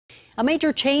A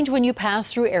major change when you pass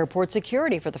through airport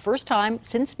security. For the first time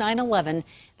since 9/11,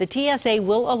 the TSA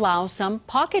will allow some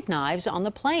pocket knives on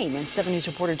the plane. And 7 News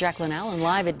reporter Jaclyn Allen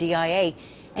live at DIA.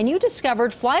 And you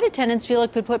discovered flight attendants feel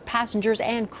it could put passengers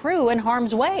and crew in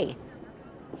harm's way.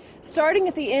 Starting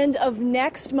at the end of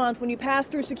next month, when you pass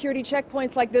through security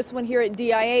checkpoints like this one here at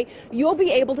DIA, you'll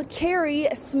be able to carry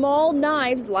small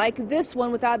knives like this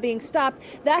one without being stopped.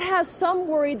 That has some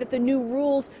worry that the new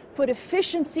rules put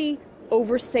efficiency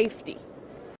over safety.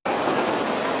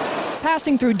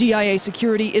 Passing through DIA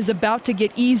security is about to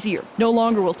get easier. No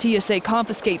longer will TSA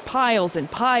confiscate piles and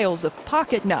piles of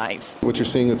pocket knives. What you're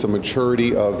seeing is a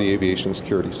maturity of the aviation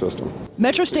security system.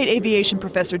 Metro State Aviation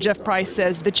professor Jeff Price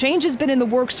says the change has been in the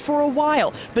works for a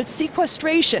while, but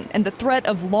sequestration and the threat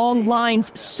of long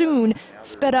lines soon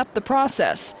sped up the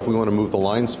process. If we want to move the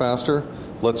lines faster,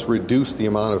 let's reduce the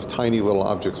amount of tiny little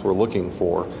objects we're looking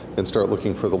for and start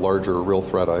looking for the larger real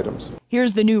threat items.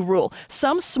 Here's the new rule.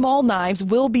 Some small knives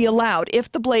will be allowed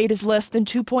if the blade is less than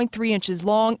 2.3 inches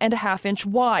long and a ½ inch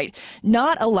wide.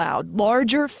 Not allowed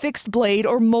larger fixed blade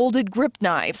or molded grip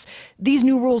knives. These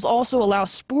new rules also allow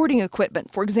sporting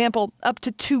equipment, for example, up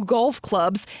to 2 golf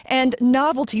clubs and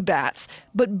novelty bats.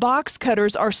 But box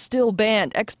cutters are still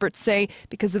banned, experts say,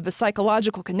 because of the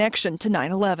psychological connection to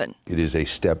 9/11. It is a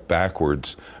step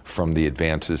backwards from the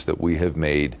advances that we have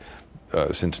made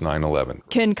since 9/11.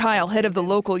 Ken Kyle, head of the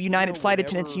local United Flight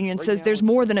Attendants Union, says there's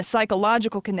more than a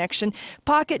psychological connection.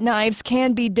 Pocket knives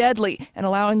can be deadly, and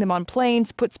allowing them on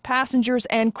planes puts passengers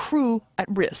and crew at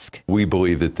risk. We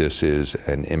believe that this is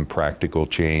an impractical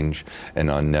change, an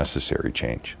unnecessary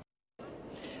change.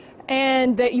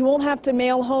 And that you won't have to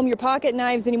mail home your pocket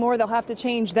knives anymore. They'll have to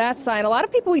change that sign. A lot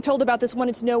of people we told about this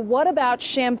wanted to know, what about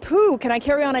shampoo? Can I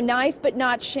carry on a knife but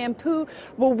not shampoo?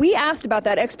 Well, we asked about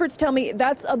that. Experts tell me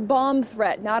that's a bomb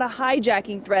threat, not a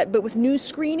hijacking threat. But with new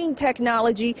screening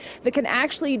technology that can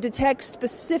actually detect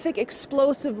specific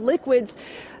explosive liquids,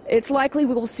 it's likely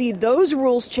we will see those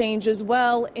rules change as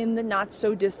well in the not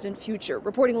so distant future.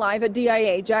 Reporting live at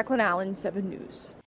DIA, Jaclyn Allen, 7 News.